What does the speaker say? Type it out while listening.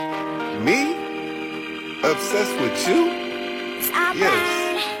Me? Obsessed with you?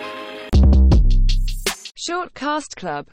 Yes. Short Cast Club.